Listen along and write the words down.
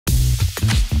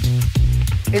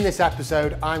In this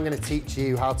episode, I'm going to teach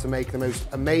you how to make the most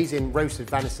amazing roasted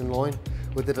venison loin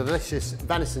with the delicious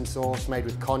venison sauce made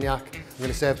with cognac. I'm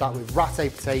going to serve that with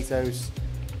ratte potatoes,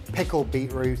 pickled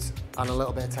beetroot, and a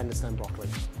little bit of tender stem broccoli.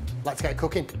 Let's get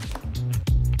cooking.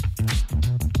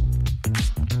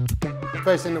 The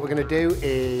first thing that we're going to do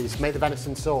is make the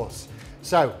venison sauce.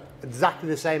 So, exactly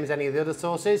the same as any of the other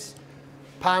sauces.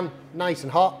 Pan, nice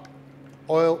and hot,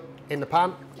 oil in the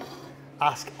pan.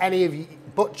 Ask any of you,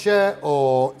 butcher,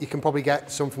 or you can probably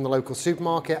get some from the local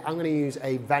supermarket. I'm going to use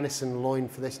a venison loin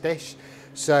for this dish.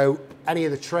 So any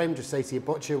of the trim, just say to your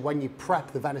butcher, when you prep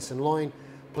the venison loin,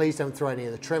 please don't throw any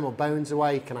of the trim or bones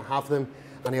away. Can I have them?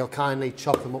 And he'll kindly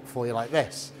chop them up for you like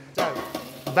this. So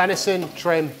venison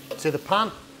trim to the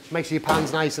pan. Make sure your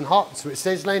pan's nice and hot so it's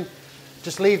sizzling.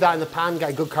 Just leave that in the pan,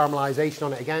 get a good caramelization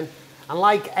on it again. And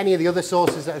like any of the other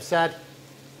sauces that I've said,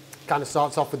 kind of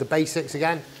starts off with the basics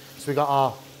again. So we've got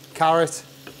our carrot,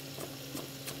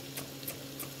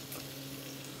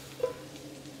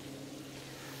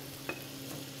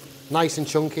 nice and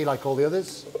chunky like all the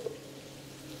others.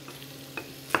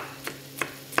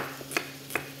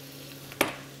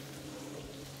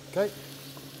 Okay,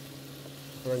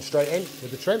 and then straight in with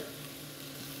the trim.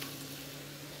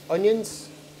 Onions,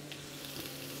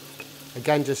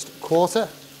 again just quarter.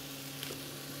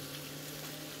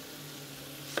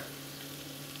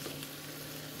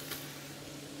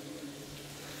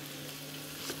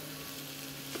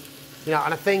 You know,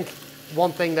 and I think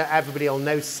one thing that everybody will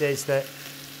notice is that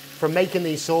from making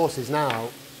these sauces now,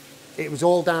 it was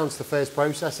all down to the first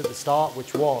process at the start,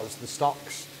 which was the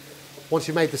stocks. Once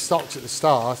you've made the stocks at the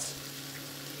start,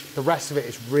 the rest of it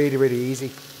is really, really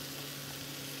easy.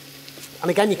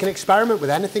 And again, you can experiment with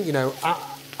anything, you know.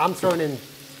 I'm throwing in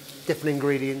different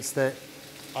ingredients that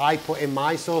I put in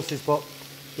my sauces, but,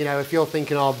 you know, if you're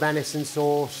thinking of venison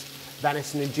sauce,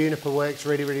 venison and juniper works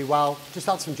really, really well. Just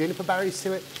add some juniper berries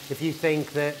to it. If you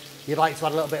think that you'd like to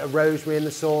add a little bit of rosemary in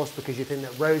the sauce because you think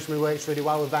that rosemary works really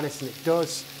well with venison, it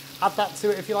does. Add that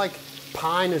to it if you like.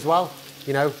 Pine as well,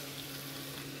 you know.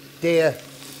 Deer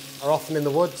are often in the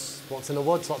woods. What's in the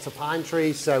woods? Lots of pine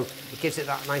trees, so it gives it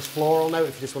that nice floral note.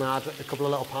 If you just want to add a couple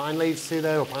of little pine leaves to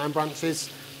there or pine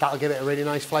branches, that'll give it a really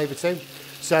nice flavour too.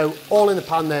 So all in the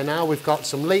pan there now. We've got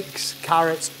some leeks,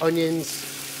 carrots,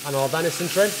 onions, and our venison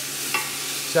trim.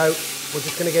 So we're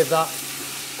just going to give that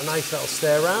a nice little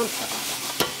stir around.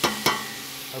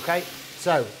 Okay,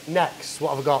 so next, what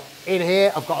have I got? In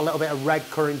here, I've got a little bit of red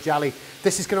currant jelly.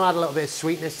 This is going to add a little bit of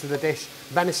sweetness to the dish.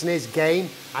 Venison is game,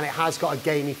 and it has got a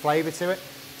gamey flavour to it.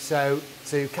 So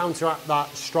to counteract that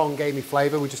strong gamey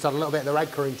flavour, we just add a little bit of the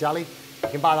red currant jelly. You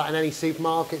can buy that in any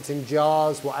supermarkets, in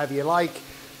jars, whatever you like.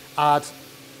 Add,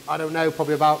 I don't know,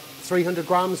 probably about 300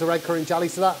 grams of red currant jelly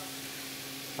to that.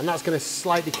 And that's going to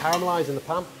slightly caramelise in the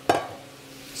pan.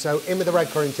 So in with the red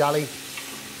currant jelly.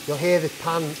 You'll hear the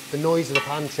pan, the noise of the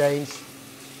pan change.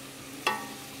 And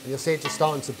you'll see it just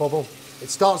starting to bubble. It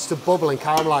starts to bubble and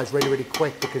caramelise really, really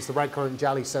quick because the red currant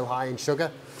jelly is so high in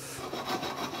sugar.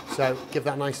 So give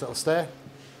that a nice little stir.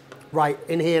 Right,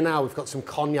 in here now we've got some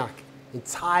cognac.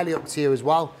 Entirely up to you as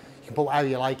well. You can put whatever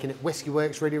you like in it. Whiskey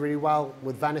works really, really well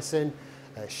with venison.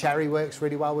 Sherry works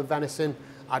really well with venison.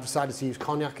 I've decided to use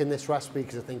cognac in this recipe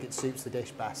because I think it suits the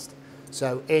dish best.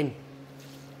 So in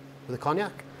with the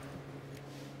cognac.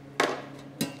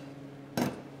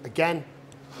 Again,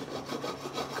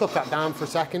 cook that down for a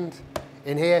second.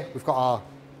 In here, we've got our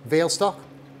veal stock.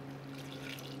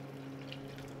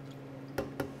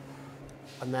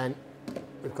 And then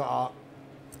we've got our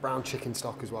brown chicken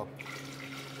stock as well.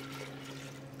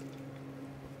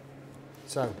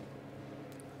 So,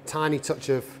 tiny touch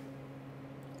of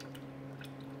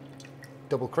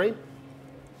double cream.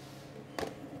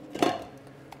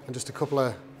 And just a couple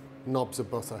of knobs of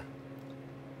butter.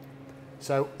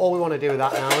 So all we want to do with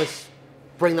that now is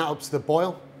bring that up to the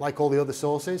boil, like all the other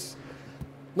sauces.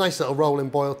 Nice little rolling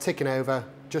boil, ticking over,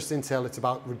 just until it's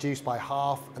about reduced by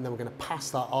half, and then we're going to pass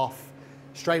that off,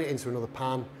 strain it into another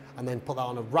pan, and then put that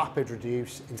on a rapid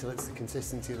reduce until it's the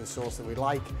consistency of the sauce that we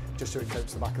like, just so it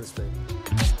coats the back of the spoon.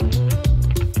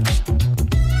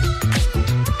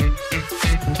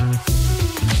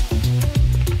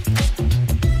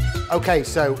 Okay,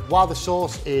 so while the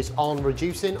sauce is on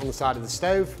reducing on the side of the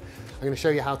stove, I'm going to show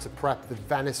you how to prep the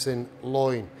venison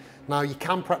loin. Now, you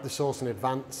can prep the sauce in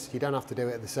advance. You don't have to do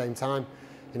it at the same time.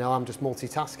 You know, I'm just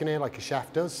multitasking here like a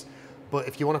chef does. But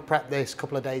if you want to prep this a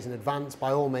couple of days in advance,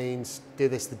 by all means, do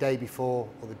this the day before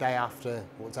or the day after,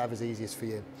 whatever's easiest for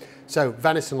you. So,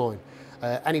 venison loin.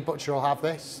 Any butcher will have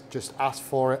this. Just ask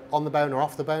for it on the bone or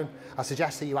off the bone. I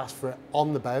suggest that you ask for it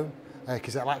on the bone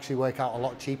because it'll actually work out a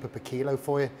lot cheaper per kilo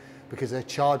for you because they're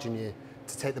charging you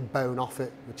to take the bone off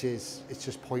it, which is, it's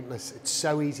just pointless. It's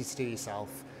so easy to do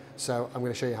yourself. So I'm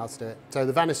going to show you how to do it. So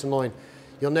the venison loin,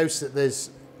 you'll notice that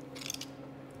there's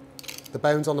the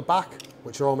bones on the back,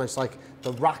 which are almost like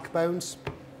the rack bones,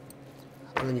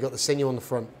 and then you've got the sinew on the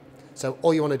front. So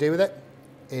all you want to do with it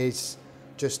is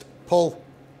just pull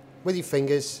with your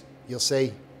fingers. You'll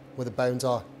see where the bones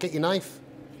are. Get your knife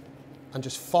and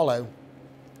just follow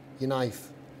your knife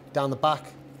down the back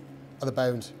of the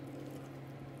bones.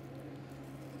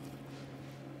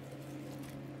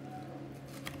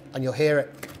 And you'll hear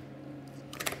it.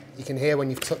 You can hear when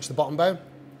you've touched the bottom bone.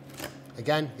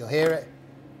 Again, you'll hear it.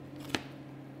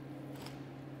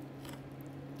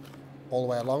 All the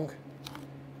way along.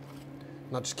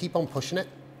 Now just keep on pushing it,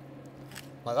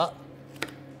 like that.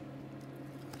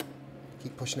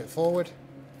 Keep pushing it forward,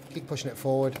 keep pushing it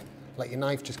forward. Let your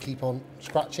knife just keep on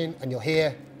scratching, and you'll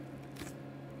hear,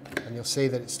 and you'll see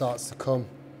that it starts to come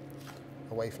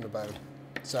away from the bone.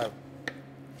 So,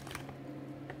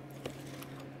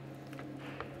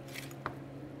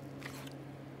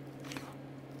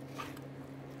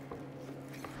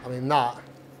 I mean, that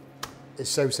is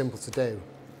so simple to do.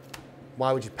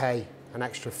 Why would you pay an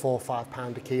extra £4 or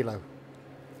 £5 a kilo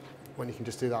when you can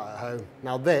just do that at home?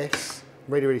 Now this,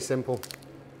 really, really simple.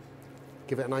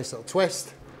 Give it a nice little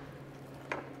twist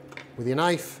with your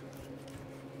knife,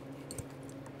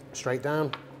 straight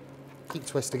down, keep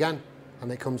twist again,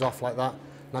 and it comes off like that.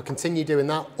 Now continue doing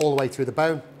that all the way through the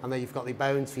bone, and then you've got the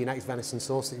bones for your next venison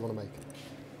sauce that you want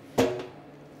to make.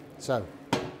 So,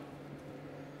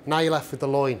 now you're left with the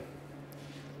loin.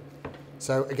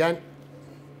 So again,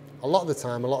 a lot of the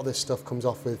time, a lot of this stuff comes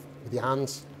off with your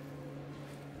hands.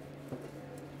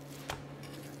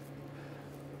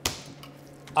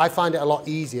 I find it a lot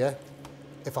easier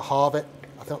if I halve it.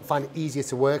 I find it easier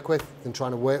to work with than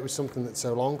trying to work with something that's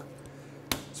so long.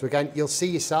 So again, you'll see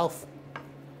yourself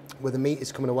where the meat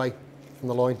is coming away from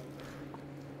the loin.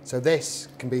 So this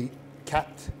can be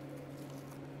kept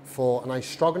for a nice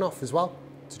stroganoff as well.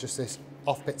 So just this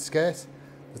off-bit skirt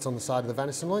that's on the side of the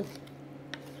venison loin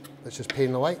that's just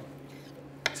peeling away.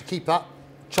 To keep that,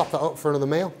 chop that up for another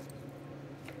meal.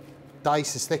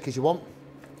 Dice as thick as you want.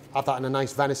 Have that in a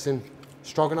nice venison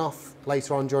stroganoff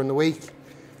later on during the week.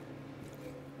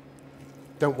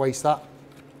 Don't waste that.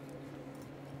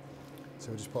 So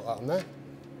we'll just put that in there.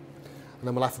 And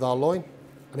then we're left with our loin.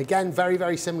 And again, very,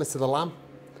 very similar to the lamb.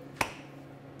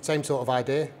 Same sort of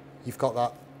idea. You've got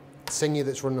that sinew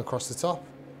that's running across the top.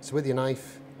 So with your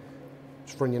knife,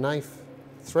 just run your knife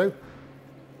through,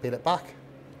 peel it back,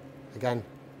 again,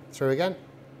 through again.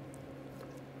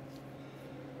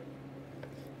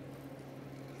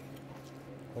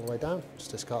 All the way down,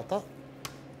 just discard that.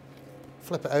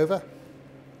 Flip it over,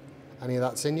 any of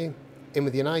that sinew, in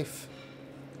with your knife,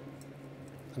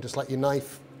 and just let your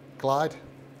knife glide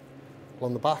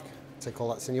along the back, take all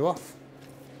that sinew off.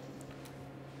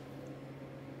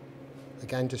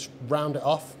 Again, just round it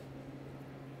off.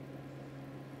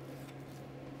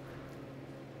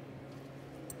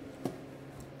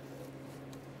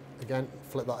 Again,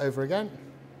 flip that over again.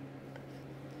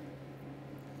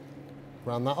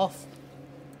 Round that off.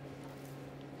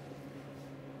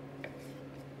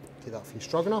 Do that for your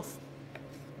stroganoff.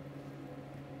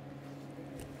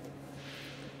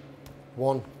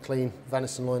 One clean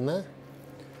venison loin there.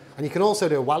 And you can also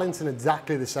do a Wellington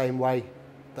exactly the same way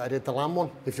that I did the lamb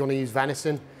one. If you want to use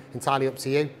venison, entirely up to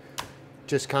you.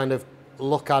 Just kind of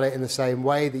look at it in the same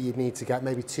way that you'd need to get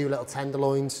maybe 2 little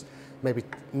tenderloins, maybe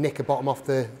nick a bottom off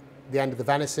the end of the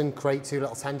venison, create 2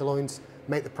 little tenderloins,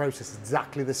 make the process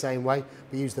exactly the same way,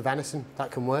 but use the venison,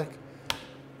 that can work.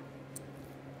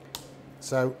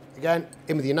 So again,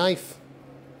 in with your knife,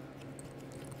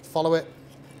 follow it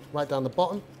right down the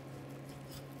bottom,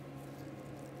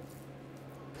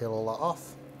 peel all that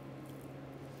off,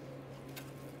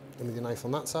 in with your knife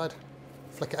on that side,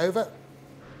 flick it over,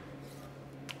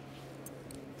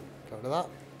 get rid of that.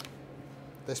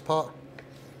 This part,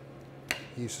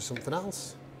 use for something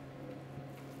else.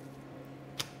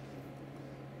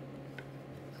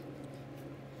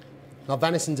 Now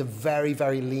venison's a very,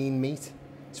 very lean meat,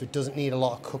 so it doesn't need a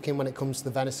lot of cooking when it comes to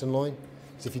the venison loin,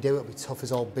 because if you do, it'll be tough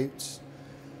as old boots.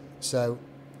 So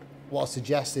what I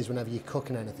suggest is whenever you're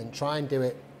cooking anything, try and do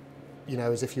it, you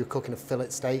know, as if you were cooking a fillet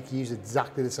steak. Use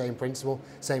exactly the same principle.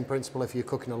 Same principle if you're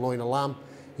cooking a loin of lamb.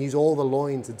 Use all the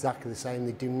loins exactly the same.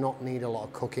 They do not need a lot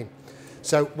of cooking.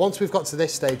 So once we've got to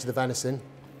this stage of the venison,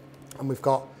 and we've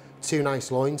got 2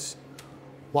 nice loins,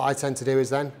 what I tend to do is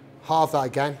then halve that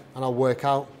again, and I'll work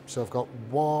out. So I've got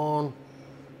 1,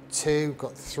 2,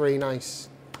 got 3 nice,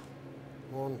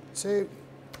 1, 2.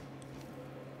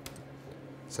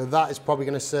 So that is probably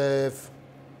going to serve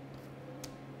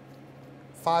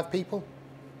 5 people.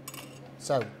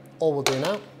 So all we'll do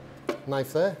now,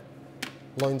 knife there,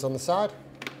 loins on the side,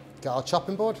 get our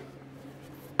chopping board,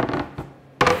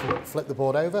 flip the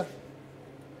board over,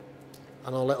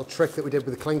 and our little trick that we did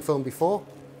with the cling film before,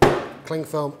 cling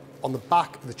film on the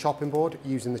back of the chopping board,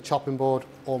 using the chopping board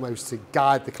almost to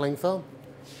guide the cling film,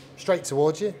 straight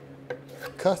towards you,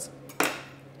 cut,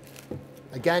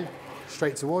 again,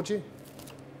 straight towards you,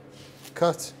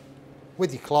 cut,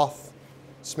 with your cloth,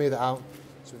 smooth it out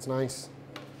so it's nice.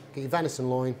 Get your venison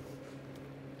loin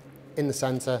in the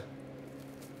centre,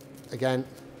 again,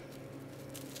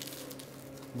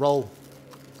 roll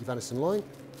your venison loin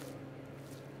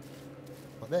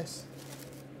like this.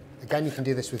 Again, you can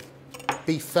do this with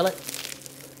beef fillet,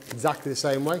 exactly the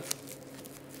same way.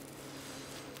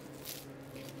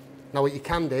 Now what you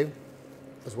can do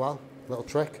as well, little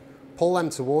trick, pull them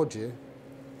towards you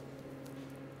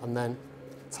and then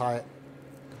tie it.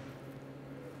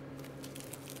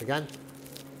 Again,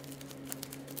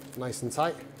 nice and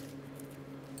tight.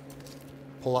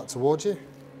 Pull that towards you. And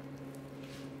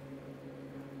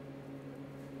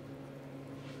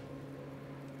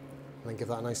then give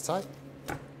that a nice tie.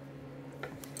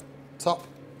 Top,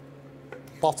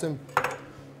 bottom,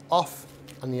 off,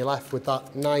 and you're left with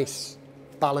that nice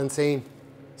ballantine,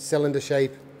 cylinder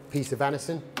shape piece of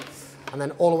venison. And then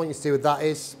all I want you to do with that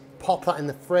is pop that in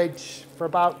the fridge for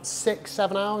about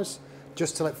 6-7 hours,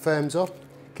 just till it firms up.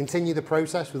 Continue the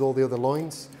process with all the other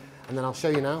loins, and then I'll show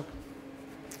you now.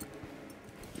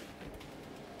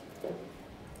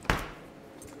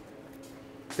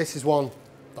 This is one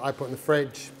that I put in the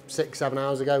fridge 6-7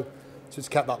 hours ago, so it's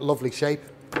kept that lovely shape.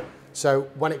 So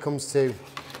when it comes to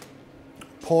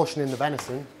portioning the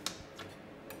venison,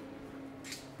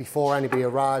 before anybody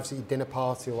arrives at your dinner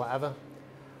party or whatever,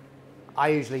 I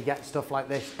usually get stuff like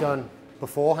this done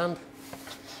beforehand.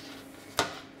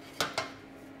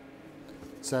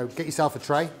 So get yourself a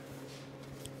tray,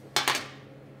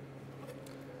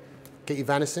 get your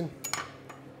venison,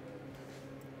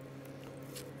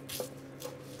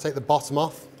 take the bottom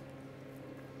off,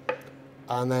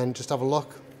 and then just have a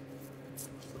look.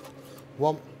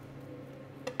 One,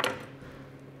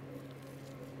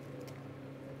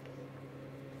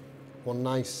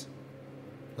 nice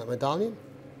little medallion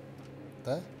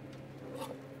there.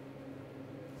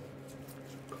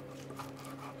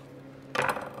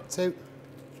 Two,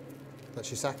 that's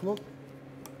your second one.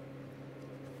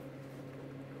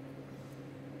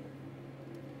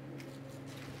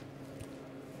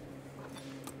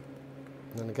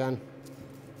 And then again,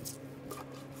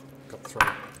 got 3.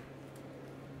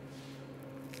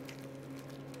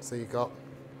 So you've got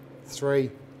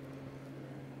 3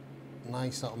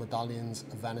 nice little medallions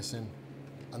of venison,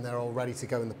 and they're all ready to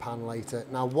go in the pan later.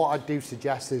 Now what I do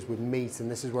suggest is with meat, and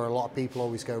this is where a lot of people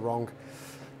always go wrong,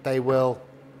 they will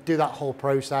do that whole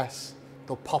process,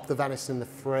 they'll pop the venison in the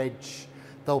fridge,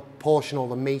 they'll portion all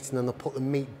the meat, and then they'll put the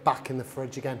meat back in the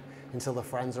fridge again until the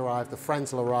friends arrive. The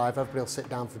friends will arrive, everybody will sit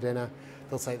down for dinner,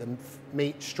 they'll take the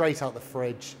meat straight out the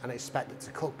fridge and expect it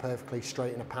to cook perfectly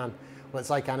straight in a pan. Well, it's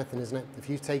like anything, isn't it? If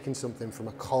you've taken something from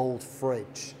a cold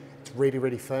fridge, it's really,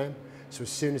 really firm. So as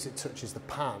soon as it touches the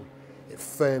pan, it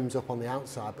firms up on the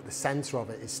outside, but the center of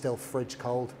it is still fridge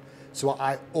cold. So what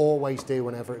I always do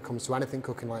whenever it comes to anything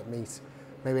cooking like meat,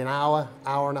 maybe an hour,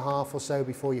 hour and a half or so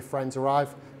before your friends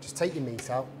arrive, just take your meat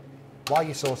out while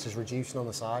your sauce is reducing on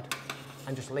the side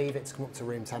and just leave it to come up to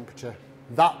room temperature.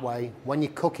 That way, when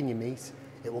you're cooking your meat,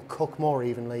 it will cook more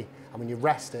evenly, and when you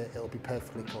rest it, it'll be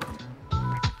perfectly cooked.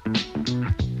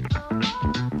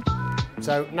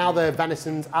 So now the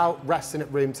venison's out, resting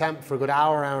at room temp for a good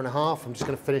hour, hour and a half. I'm just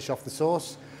going to finish off the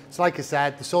sauce. So like I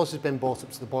said, the sauce has been brought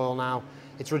up to the boil now.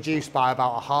 It's reduced by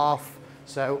about a half.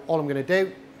 So all I'm going to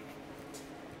do,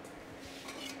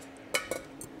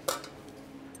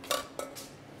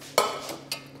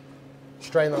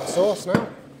 strain that sauce now.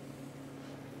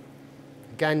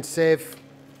 Again, sieve,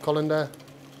 colander.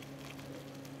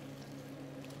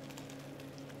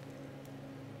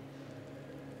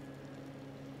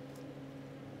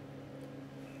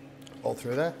 All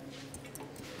through there.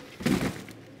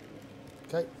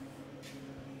 Okay.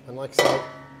 And like I said,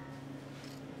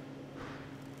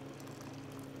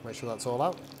 make sure that's all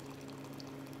out.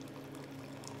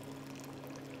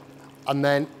 And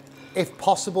then, if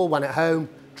possible, when at home,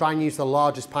 try and use the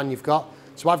largest pan you've got.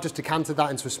 So I've just decanted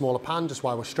that into a smaller pan just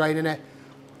while we're straining it.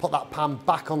 Put that pan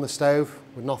back on the stove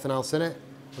with nothing else in it,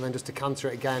 and then just decanter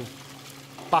it again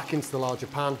back into the larger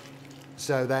pan.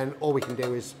 So then all we can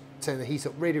do is turn the heat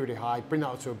up really, really high, bring that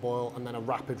up to a boil, and then a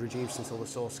rapid reduce until the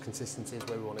sauce consistency is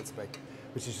where we want it to be,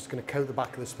 which is just going to coat the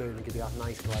back of the spoon and give you that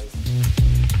nice glaze.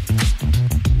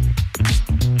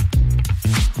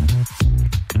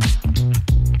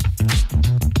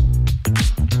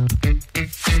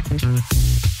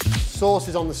 sauce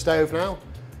is on the stove now.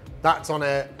 That's on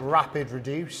a rapid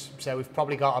reduce, so we've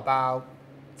probably got about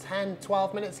 10,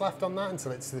 12 minutes left on that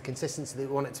until it's the consistency that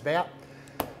we want it to be at.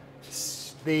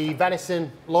 The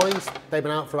venison loins, they've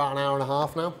been out for about an hour and a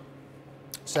half now.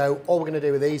 So all we're going to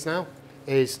do with these now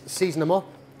is season them up.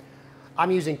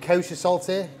 I'm using kosher salt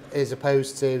here as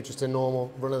opposed to just a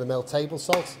normal run-of-the-mill table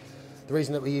salt. The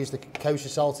reason that we use the kosher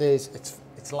salt is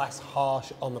it's less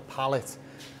harsh on the palate,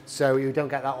 so you don't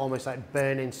get that almost like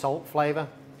burning salt flavour.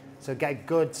 So get a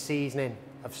good seasoning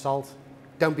of salt.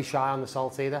 Don't be shy on the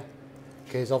salt either,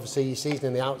 because obviously you're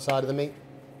seasoning the outside of the meat.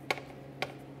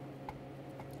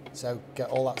 So get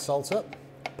all that salt up.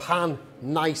 Pan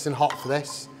nice and hot for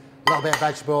this. A little bit of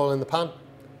vegetable oil in the pan.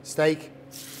 Steak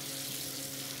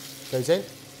goes in.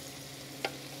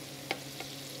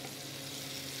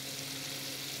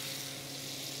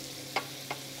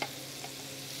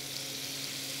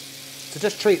 So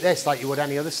just treat this like you would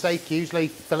any other steak, usually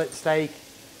fillet steak,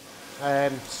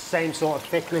 same sort of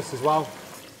thickness as well.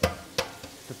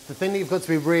 The thing that you've got to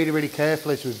be really, really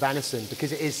careful is with venison,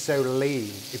 because it is so lean.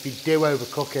 If you do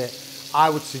overcook it, I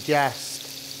would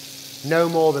suggest no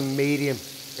more than medium.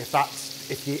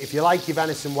 If you like your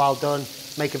venison well done,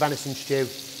 make a venison stew.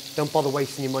 Don't bother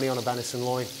wasting your money on a venison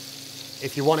loin.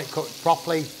 If you want it cooked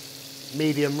properly,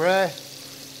 medium rare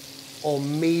or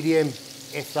medium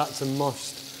if that's a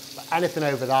must. But anything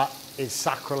over that is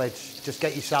sacrilege. Just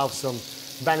get yourself some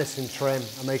venison trim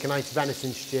and make a nice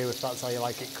venison stew if that's how you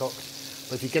like it cooked.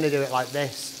 But if you're going to do it like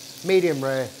this, medium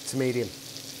rare to medium.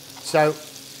 So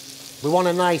we want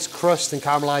a nice crust and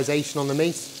caramelisation on the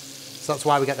meat. So that's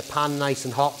why we get the pan nice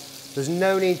and hot. There's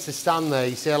no need to stand there.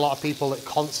 You see a lot of people that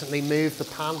constantly move the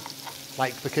pan,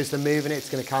 like because they're moving it, it's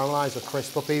going to caramelise or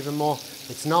crisp up even more.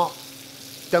 It's not.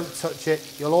 Don't touch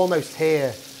it. You'll almost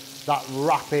hear that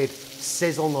rapid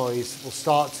sizzle noise will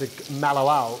start to mellow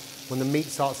out when the meat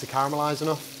starts to caramelise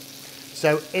enough.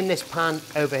 So in this pan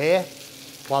over here,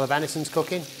 while the venison's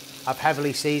cooking, I've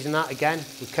heavily seasoned that again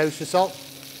with kosher salt.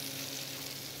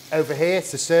 Over here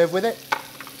to serve with it,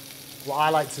 what I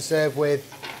like to serve with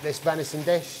this venison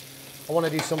dish, I want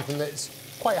to do something that's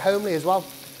quite homely as well.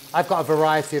 I've got a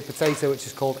variety of potato which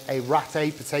is called a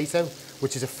ratte potato,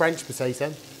 which is a French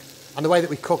potato. And the way that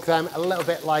we cook them, a little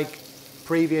bit like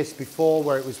before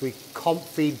where it was we comp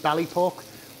feed belly pork,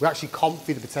 we actually comp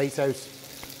feed the potatoes.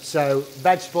 So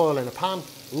vegetable oil in a pan,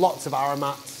 lots of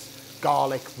aromats,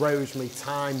 garlic, rosemary,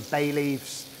 thyme, bay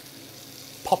leaves.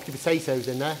 Pop your potatoes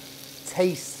in there,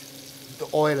 taste the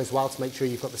oil as well to make sure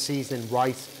you've got the seasoning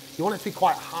right. You want it to be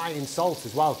quite high in salt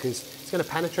as well because it's going to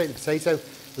penetrate the potato.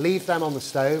 Leave them on the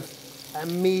stove at a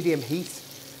medium heat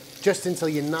just until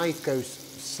your knife goes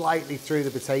slightly through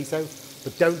the potato,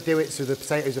 but don't do it so the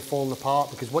potatoes are falling apart,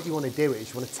 because what you want to do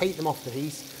is you want to take them off the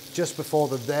heat just before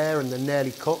they're there and they're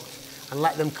nearly cooked and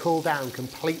let them cool down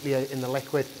completely in the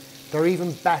liquid. They're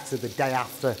even better the day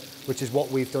after, which is what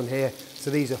we've done here.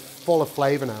 So these are full of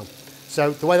flavour now.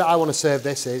 So the way that I want to serve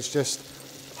this is just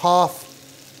half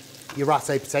your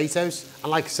ratte potatoes. And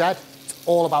like I said, it's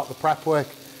all about the prep work.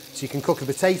 So you can cook the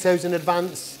potatoes in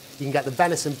advance, you can get the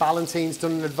venison ballantines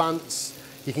done in advance,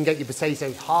 you can get your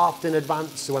potatoes halved in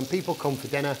advance, so when people come for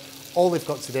dinner, all they've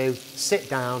got to do, sit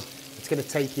down. It's going to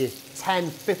take you 10,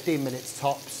 15 minutes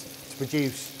tops to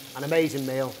produce an amazing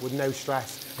meal with no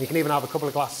stress. And you can even have a couple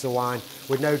of glasses of wine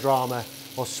with no drama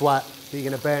or sweat that you're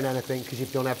going to burn anything because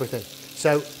you've done everything.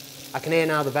 So I can hear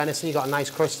now the venison, you've got a nice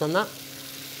crust on that.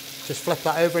 Just flip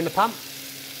that over in the pan.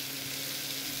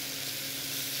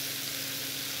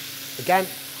 Again,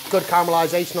 good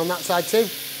caramelisation on that side too.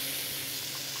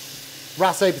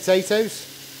 Ratte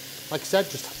potatoes, like I said,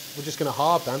 we're just going to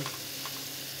halve them.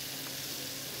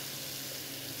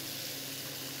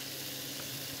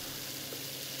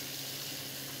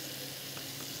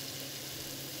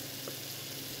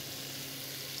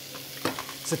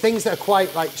 So things that are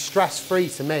quite like stress-free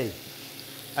to me.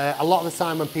 A lot of the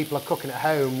time when people are cooking at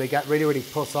home, they get really, really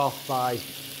put off by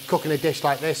cooking a dish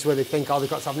like this where they think, oh, they've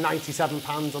got to have 97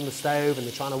 pans on the stove and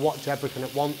they're trying to watch everything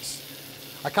at once.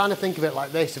 I kind of think of it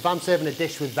like this. If I'm serving a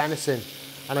dish with venison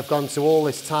and I've gone to all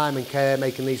this time and care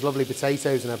making these lovely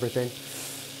potatoes and everything,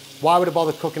 why would I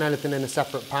bother cooking anything in a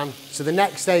separate pan? So the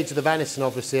next stage of the venison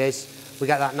obviously is we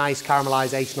get that nice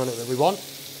caramelisation on it that we want,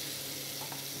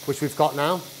 which we've got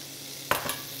now.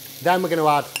 Then we're going to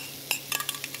add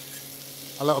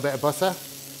a little bit of butter.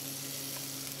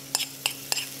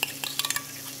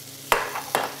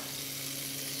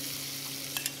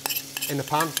 In the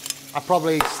pan. I'd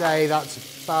probably say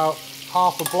that's about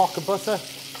half a block of butter,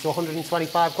 so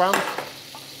 125 grams.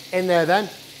 In there then,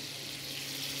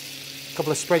 a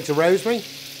couple of sprigs of rosemary.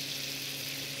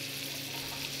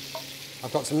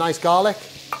 I've got some nice garlic.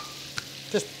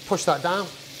 push that down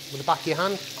with the back of your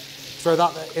hand, throw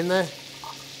that in there.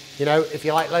 You know, if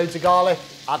you like loads of garlic,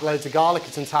 add loads of garlic,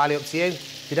 it's entirely up to you.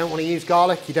 If you don't want to use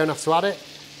garlic, you don't have to add it.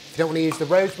 If you don't want to use the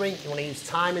rosemary, you want to use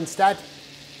thyme instead,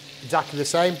 exactly the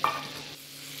same.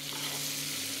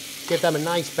 Give them a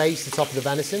nice base at the top of the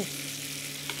venison.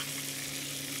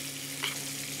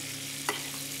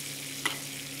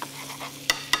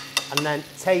 And then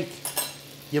take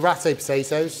your ratte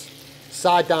potatoes,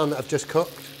 side down that I've just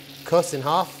cut in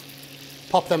half.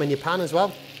 Pop them in your pan as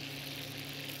well.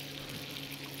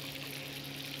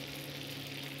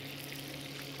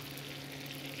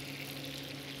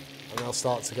 And they'll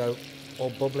start to go all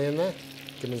bubbly in there.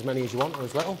 Give them as many as you want or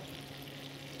as little.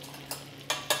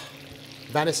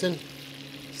 Venison,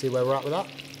 see where we're at with that.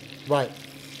 Right.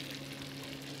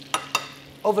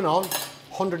 Oven on,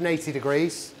 180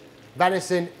 degrees.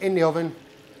 Venison in the oven,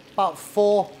 about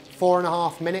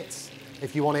 4.5 minutes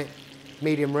if you want it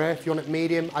medium rare. If you want it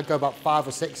medium, I'd go about 5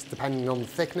 or 6 depending on the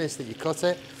thickness that you cut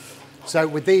it. So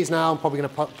with these now, I'm probably going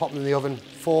to pop them in the oven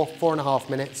 4.5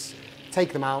 minutes,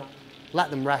 take them out, let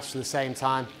them rest for the same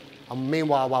time. And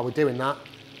meanwhile, while we're doing that,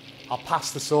 I'll pass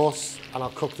the sauce and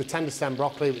I'll cook the tender stem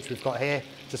broccoli, which we've got here,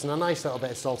 just in a nice little bit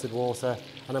of salted water,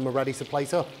 and then we're ready to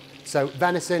plate up. So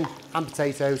venison and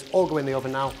potatoes all go in the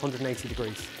oven now, 180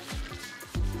 degrees.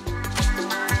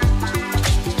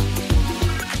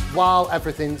 While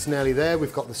everything's nearly there,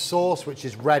 we've got the sauce, which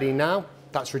is ready now.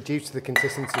 That's reduced to the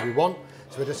consistency we want.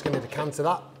 So we're just going to decanter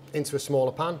that into a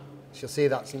smaller pan. So you'll see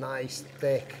that's nice,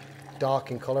 thick, dark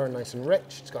in colour and nice and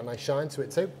rich. It's got a nice shine to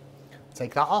it too.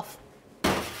 Take that off.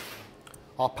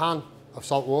 Our pan of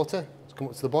salt water has come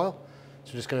up to the boil.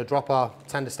 So we're just going to drop our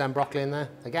tender stem broccoli in there.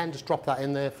 Again, just drop that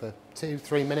in there for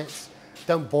 2-3 minutes.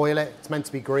 Don't boil it, it's meant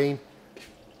to be green.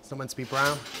 It's not meant to be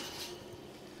brown.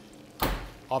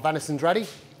 Our venison's ready,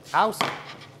 out.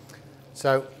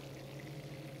 So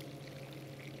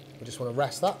we just want to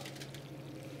rest that.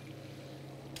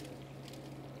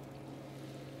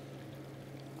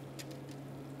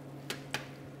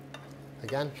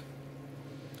 Again,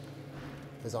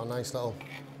 there's our nice little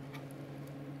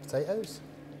potatoes.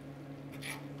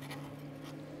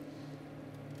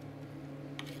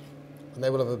 And they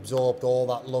will have absorbed all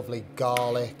that lovely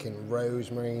garlic and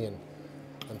rosemary and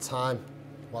thyme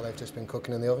while they've just been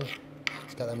cooking in the oven.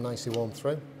 Let's get them nicely warmed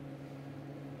through.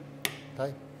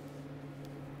 Okay.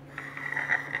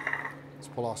 Let's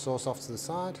pull our sauce off to the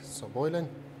side, stop boiling.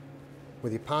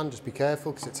 With your pan, just be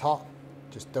careful because it's hot.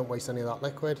 Just don't waste any of that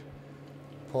liquid.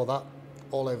 Pour that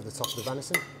all over the top of the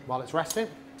venison while it's resting.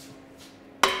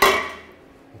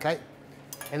 Okay,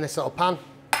 in this little pan,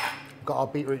 we've got our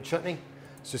beetroot chutney.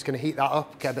 So just going to heat that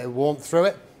up, get a bit of warmth through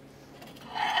it.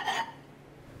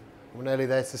 We're nearly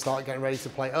there to start getting ready to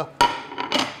plate up.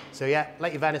 So yeah,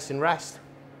 let your venison rest.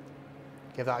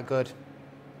 Give that a good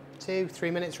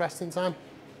 2-3 minutes resting time.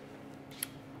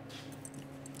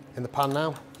 In the pan now,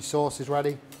 your sauce is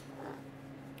ready.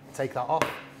 Take that off.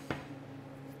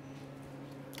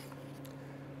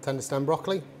 Tender stem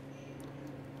broccoli,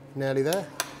 nearly there.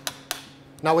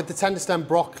 Now with the tender stem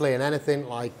broccoli and anything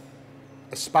like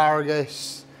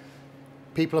asparagus,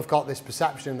 people have got this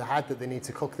perception in their head that they need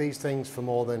to cook these things for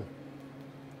more than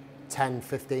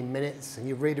 10-15 minutes, and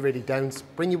you really, really don't.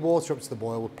 Bring your water up to the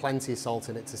boil with plenty of salt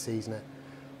in it to season it.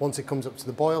 Once it comes up to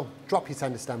the boil, drop your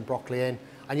tender stem broccoli in,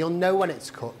 and you'll know when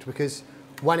it's cooked, because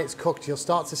when it's cooked, you'll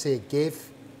start to see a give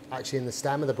actually in the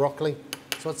stem of the broccoli.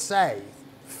 So I'd say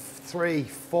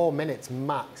 3-4 minutes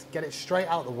max. Get it straight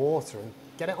out of the water and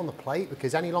get it on the plate,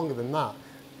 because any longer than that,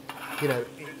 you know,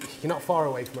 you're not far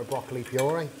away from a broccoli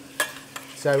puree.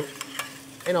 So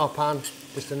in our pan,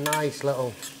 just a nice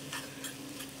little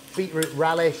beetroot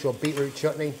relish or beetroot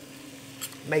chutney.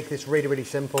 Make this really, really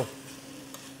simple.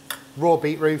 Raw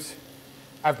beetroot.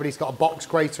 Everybody's got a box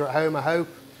grater at home, I hope.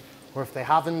 Or if they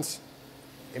haven't,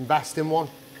 invest in one.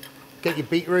 Get your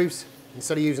beetroot,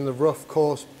 instead of using the rough,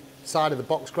 coarse side of the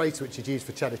box grater, which is used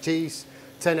for cheddar cheese,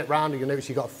 turn it round and you'll notice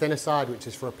you've got a thinner side, which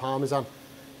is for a parmesan.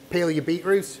 Peel your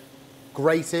beetroot,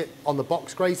 grate it on the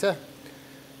box grater.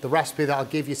 The recipe that I'll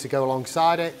give you to go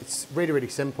alongside it, it's really, really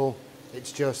simple.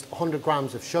 It's just 100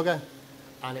 grams of sugar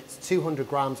and it's 200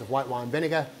 grams of white wine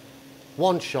vinegar,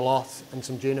 1 shallot and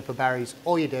some juniper berries.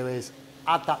 All you do is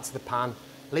add that to the pan,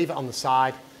 leave it on the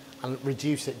side and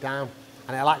reduce it down.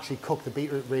 And it'll actually cook the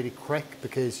beetroot really quick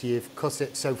because you've cut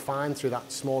it so fine through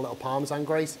that small little parmesan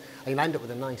grate, and you'll end up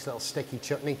with a nice little sticky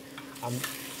chutney. And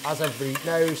as everybody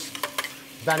knows,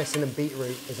 venison and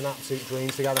beetroot is an absolute dream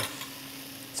together.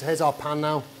 So here's our pan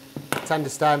now, tender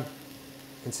stem.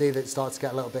 You can see that it starts to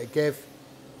get a little bit of give.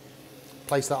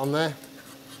 Place that on there.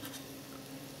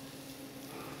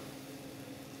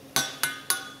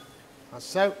 As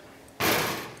so.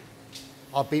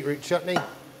 Our beetroot chutney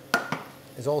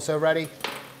is also ready.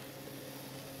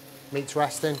 Meat's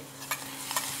resting.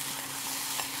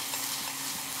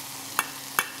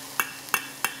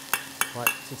 Right,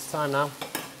 so it's time now.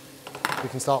 We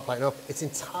can start plating up. It's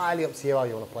entirely up to you how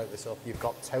you want to plate this up. You've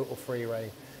got total free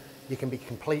reign. You can be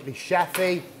completely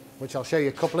chefy, which I'll show you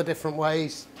a couple of different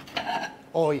ways,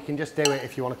 or you can just do it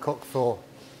if you want to cook for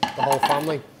the whole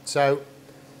family. So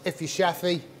if you're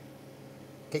chefy,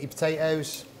 get your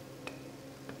potatoes,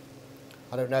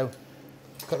 I don't know,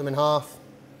 cut them in half,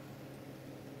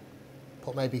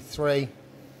 put maybe 3,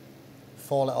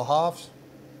 4 little halves,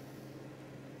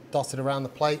 dotted around the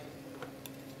plate.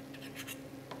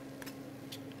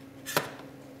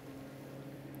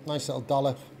 Nice little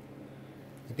dollop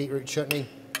of beetroot chutney.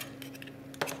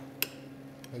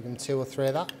 Make them 2 or 3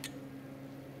 of that.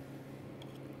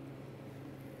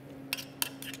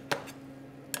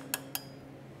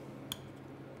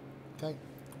 Okay,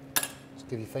 just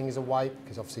give your fingers a wipe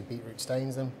because obviously beetroot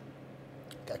stains them.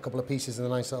 Get a couple of pieces of the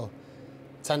nice little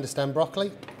tender stem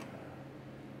broccoli.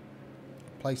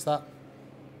 Place that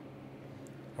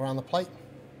around the plate.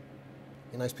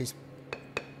 A nice piece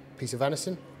of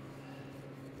venison.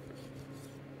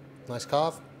 Nice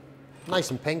carve,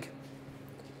 nice and pink.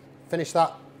 Finish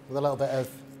that with a little bit of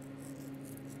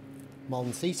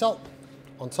Malton sea salt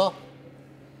on top.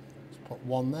 Just put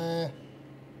 1 there,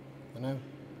 I know,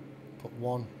 put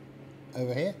 1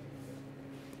 over here.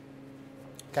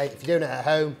 Okay, if you're doing it at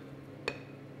home,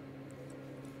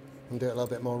 and do it a little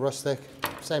bit more rustic,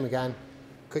 same again,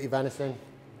 cut your venison,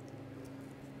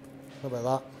 a little bit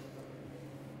of that,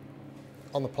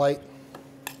 on the plate.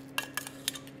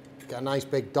 Get a nice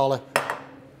big dollop.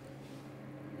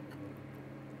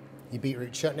 Your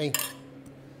beetroot chutney.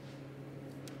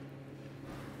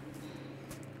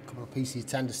 A couple of pieces of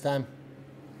tender stem.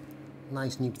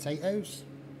 Nice new potatoes.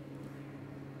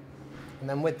 And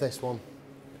then with this one,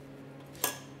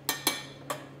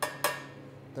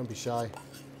 don't be shy.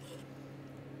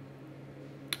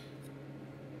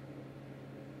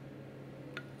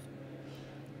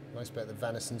 Nice bit of the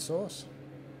venison sauce.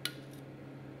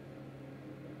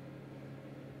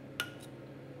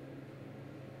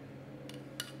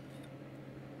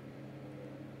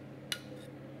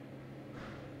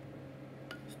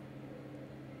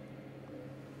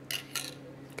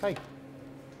 Okay,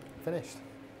 finished.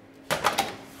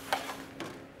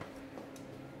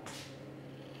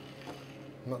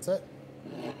 And that's it.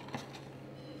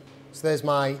 So there's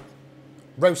my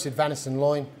roasted venison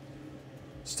loin,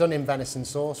 stunning venison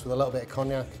sauce with a little bit of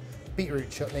cognac, beetroot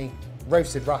chutney,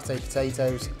 roasted ratte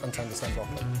potatoes and tender stem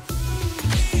broccoli.